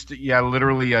completely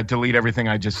literally delete everything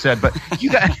I just said. But you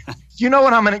guys, you know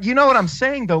what I'm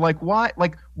saying though? Like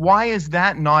why is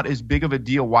that not as big of a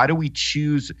deal? Why do we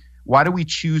choose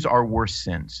our worst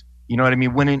sins? You know what I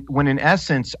mean? When in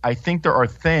essence, I think there are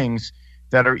things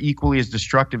that are equally as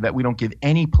destructive that we don't give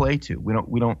any play to.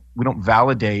 We don't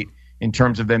validate in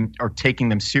terms of them or taking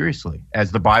them seriously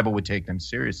as the Bible would take them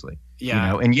seriously.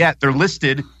 Yeah. And yet they're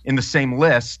listed in the same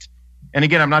list. And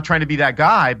again, I'm not trying to be that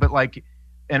guy, but like,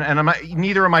 and I'm not,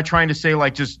 neither am I trying to say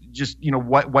like just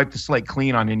wipe the slate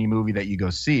clean on any movie that you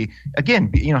go see.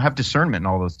 Again, have discernment and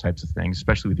all those types of things,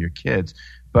 especially with your kids.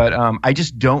 But I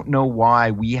just don't know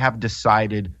why we have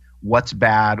decided what's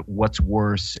bad, what's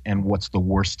worse, and what's the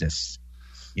worstest.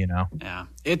 Yeah,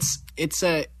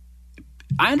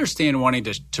 I understand wanting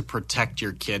to protect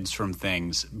your kids from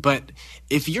things, but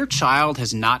if your child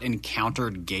has not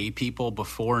encountered gay people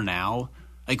before now,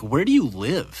 like, where do you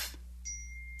live?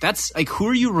 That's like, who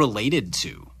are you related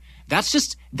to?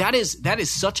 That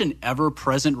is such an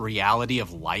ever-present reality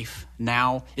of life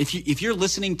now. If you're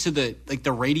listening to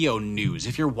the radio news,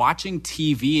 if you're watching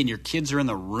TV and your kids are in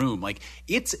the room, like,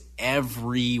 it's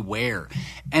everywhere.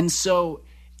 And so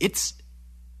it's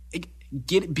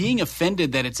being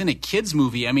offended that it's in a kids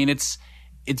movie. I mean, it's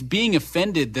being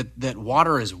offended that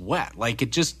water is wet. Like,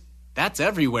 that's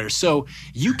everywhere. So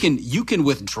you can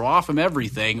withdraw from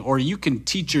everything, or you can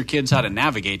teach your kids how to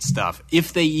navigate stuff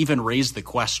if they even raise the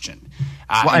question.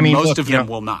 Most of them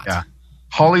will not. Yeah.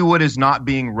 Hollywood is not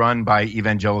being run by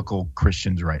evangelical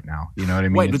Christians right now. You know what I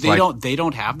mean? Wait, but they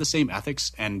don't have the same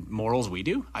ethics and morals we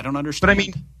do? I don't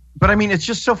understand. But I mean, it's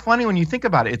just so funny when you think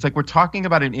about it. It's like we're talking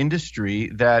about an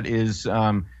industry that is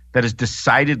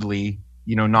decidedly,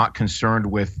 not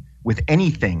concerned with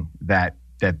anything that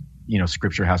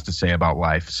Scripture has to say about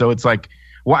life. So it's like,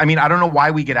 well, I mean, I don't know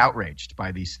why we get outraged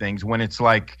by these things when it's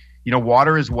like,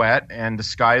 water is wet and the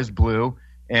sky is blue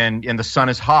and the sun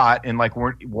is hot, and like,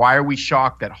 why are we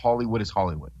shocked that Hollywood is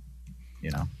Hollywood?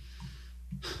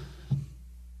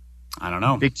 I don't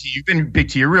know. Big T,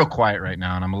 you're real quiet right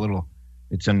now, and I'm a little.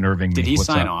 It's unnerving me. Did he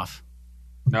sign off?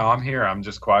 No, I'm here. I'm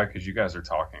just quiet because you guys are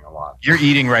talking a lot. You're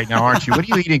eating right now, aren't you? What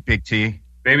are you eating, Big T?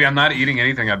 Baby, I'm not eating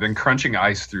anything. I've been crunching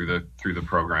ice through the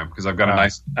program because I've got a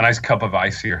nice cup of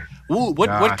ice here. Ooh,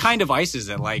 what kind of ice is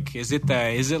it? Like, is it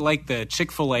like the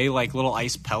Chick-fil-A like little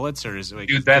ice pellets, or is it like?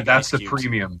 Dude, that's the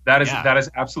premium. That is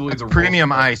absolutely the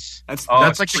premium ice. That's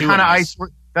like the kind of ice.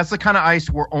 That's the kind of ice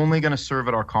we're only going to serve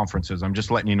at our conferences. I'm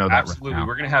just letting you know that. Absolutely, right now.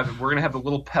 We're gonna have the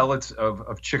little pellets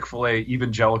of Chick-fil-A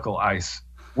evangelical ice.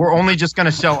 We're only just going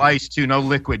to sell ice too, no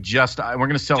liquid. We're going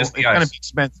to sell. It's going to be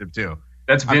expensive too.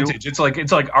 That's vintage. It's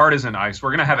like artisan ice.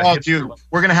 We're gonna have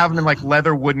we're gonna have them in like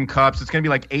leather wooden cups. It's gonna be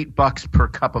like $8 per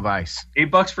cup of ice.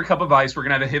 $8 per cup of ice. We're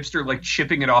gonna have a hipster like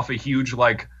chipping it off a huge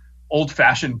like old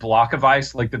fashioned block of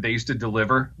ice like that they used to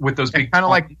deliver with those big kind of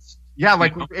like. Yeah,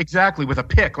 like exactly with a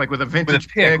pick, like with a vintage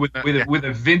pick. With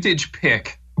a vintage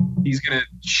pick, he's gonna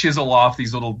chisel off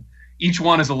these little. Each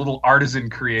one is a little artisan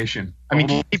creation. I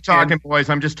mean, keep talking, boys.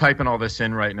 I'm just typing all this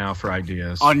in right now for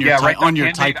ideas on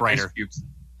your typewriter.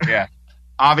 Yeah.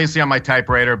 obviously on my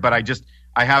typewriter, but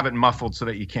I have it muffled so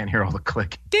that you can't hear all the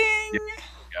click. Ding!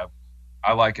 Yeah.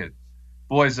 I like it.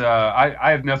 Boys,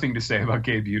 I have nothing to say about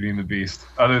Gay Beauty and the Beast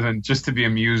other than just to be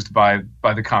amused by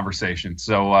the conversation.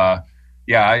 So,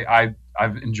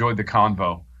 I've enjoyed the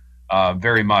convo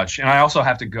very much. And I also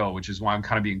have to go, which is why I'm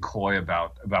kind of being coy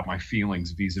about my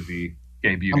feelings vis-a-vis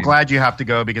Gay Beauty. I'm glad you have to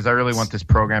go because I really want this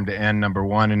program to end, number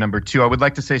one. And number two, I would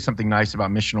like to say something nice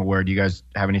about Missional Wear. Do you guys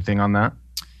have anything on that?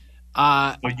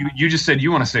 Well, you just said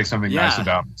you want to say something nice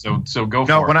about it, so go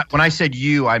for it. No, when I said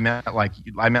you, I meant like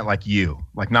you,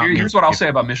 like not me. Here's what I'll say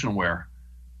about Missional Wear.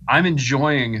 I'm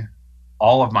enjoying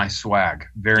all of my swag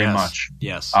very much.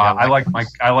 Yes. I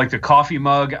like the coffee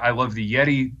mug. I love the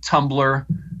Yeti tumbler.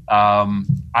 I'm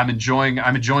enjoying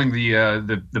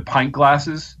the pint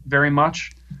glasses very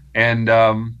much, and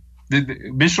the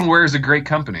Missional Wear is a great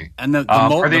company. And the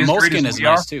Moleskine is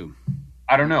nice too.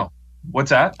 I don't know.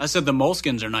 What's that? I said the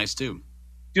Moleskines are nice too.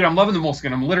 Dude, I'm loving the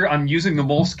Moleskine. I'm using the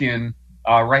Moleskine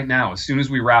right now. As soon as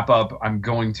we wrap up, I'm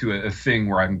going to a thing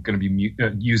where I'm going to be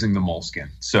using the Moleskine.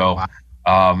 So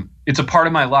it's a part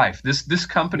of my life. This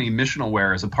company, Missional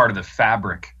Wear, is a part of the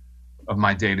fabric of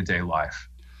my day-to-day life.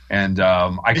 And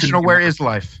Missional Wear is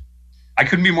life. I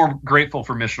couldn't be more grateful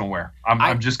for Missional Wear. I'm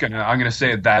gonna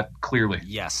say it that clearly.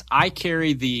 Yes, I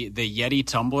carry the Yeti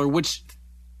tumbler, which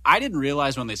I didn't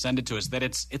realize when they sent it to us that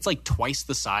it's like twice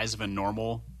the size of a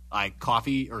normal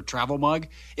coffee or travel mug.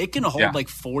 It can hold like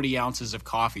 40 ounces of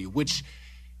coffee, which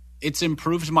it's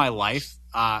improved my life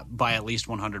by at least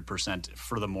 100%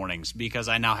 for the mornings because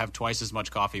I now have twice as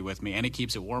much coffee with me, and it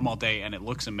keeps it warm all day, and it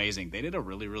looks amazing. They did a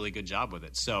really, really good job with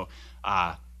it. So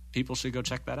people should go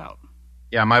check that out.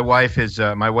 Yeah, my wife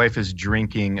is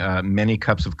drinking many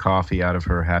cups of coffee out of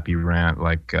her Happy Rant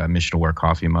Missional Wear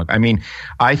coffee mug. I mean,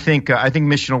 I think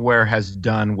Missional Wear has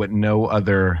done what no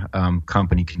other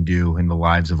company can do in the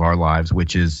lives of our lives,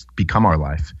 which is become our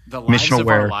life. The lives of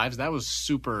our lives. That was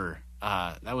super.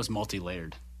 That was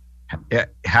multi-layered.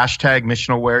 Hashtag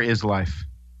Missional Wear is life.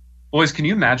 Boys, can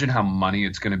you imagine how money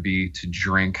it's going to be to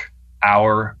drink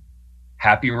our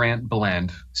Happy Rant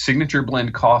blend, signature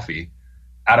blend coffee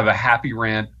out of a Happy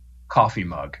Rant coffee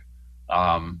mug?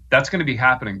 That's going to be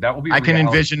happening. That will be. I can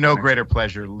envision no greater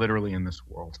pleasure, literally, in this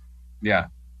world. Yeah,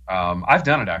 I've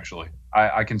done it actually.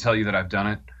 I can tell you that I've done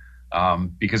it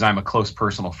because I'm a close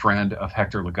personal friend of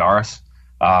Hector Lagares.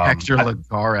 Hector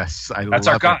Lagares, that's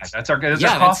our guy. That's our guy. That's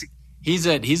our coffee. He's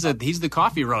the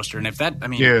coffee roaster, and if that, I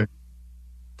mean, dude.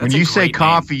 When you say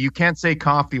coffee, you can't say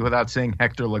coffee without saying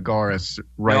Hector Lagares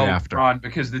after. Ron,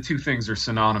 because the two things are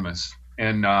synonymous.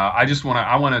 And I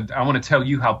want to tell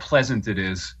you how pleasant it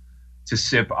is to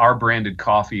sip our branded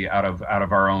coffee out of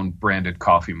our own branded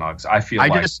coffee mugs. I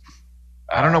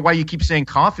don't know why you keep saying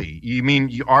coffee. You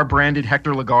mean our branded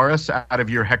Hector Lagares out of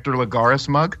your Hector Lagares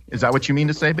mug? Is that what you mean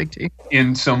to say, Big T?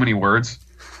 In so many words,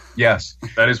 yes,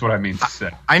 that is what I mean to say.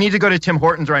 I need to go to Tim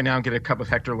Hortons right now and get a cup of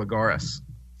Hector Lagares.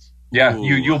 Yeah,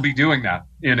 you'll be doing that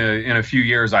in a few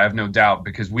years, I have no doubt,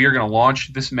 because we are going to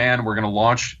launch this man. We're going to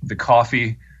launch the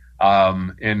coffee.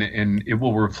 And it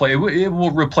will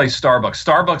replace Starbucks.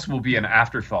 Starbucks will be an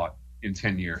afterthought in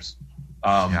 10 years.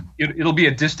 It'll be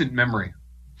a distant memory.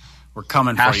 We're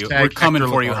coming for you. We're coming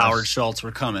for you, Howard Schultz.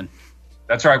 We're coming.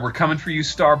 That's right. We're coming for you,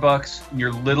 Starbucks,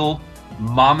 your little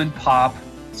mom and pop,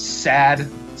 sad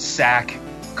sack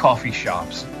coffee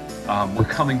shops. We're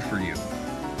coming for you.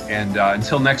 And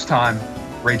until next time,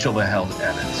 Rachel the Held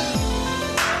Evans.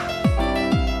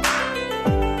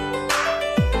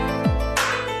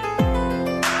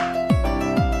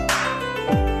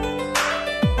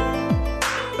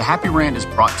 The Happy Rant is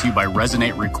brought to you by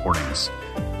Resonate Recordings.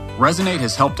 Resonate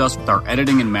has helped us with our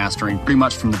editing and mastering pretty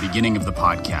much from the beginning of the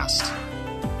podcast.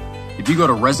 If you go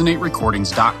to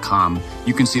resonaterecordings.com,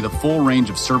 you can see the full range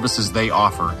of services they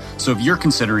offer. So if you're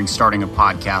considering starting a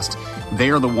podcast, they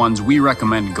are the ones we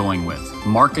recommend going with.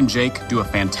 Mark and Jake do a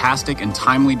fantastic and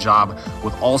timely job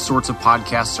with all sorts of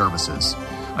podcast services.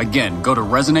 Again, go to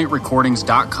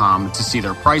resonaterecordings.com to see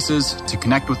their prices, to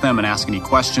connect with them and ask any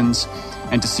questions,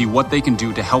 and to see what they can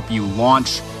do to help you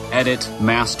launch, edit,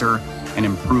 master, and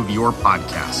improve your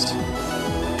podcast.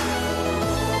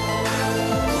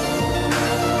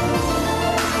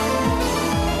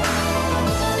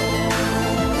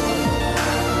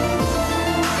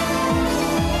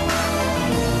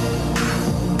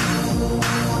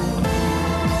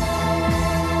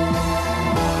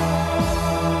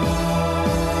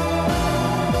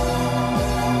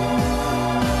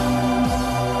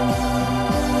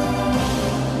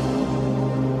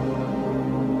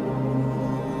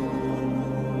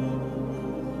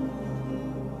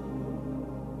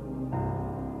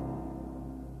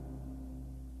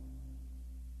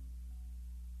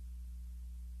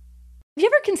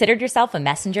 considered yourself a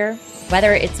messenger?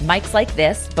 Whether it's mics like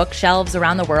this, bookshelves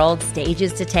around the world,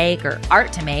 stages to take, or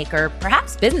art to make, or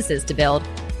perhaps businesses to build,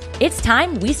 it's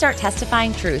time we start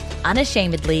testifying truth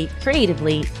unashamedly,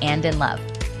 creatively, and in love.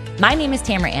 My name is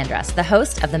Tamara Andrus, the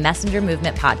host of the Messenger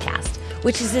Movement podcast,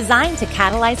 which is designed to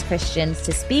catalyze Christians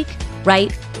to speak,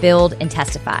 write, build, and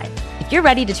testify. If you're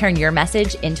ready to turn your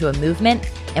message into a movement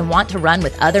and want to run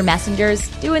with other messengers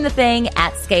doing the thing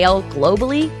at scale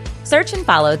globally, search and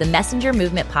follow the Messenger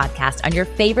Movement podcast on your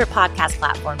favorite podcast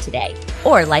platform today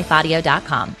or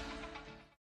lifeaudio.com.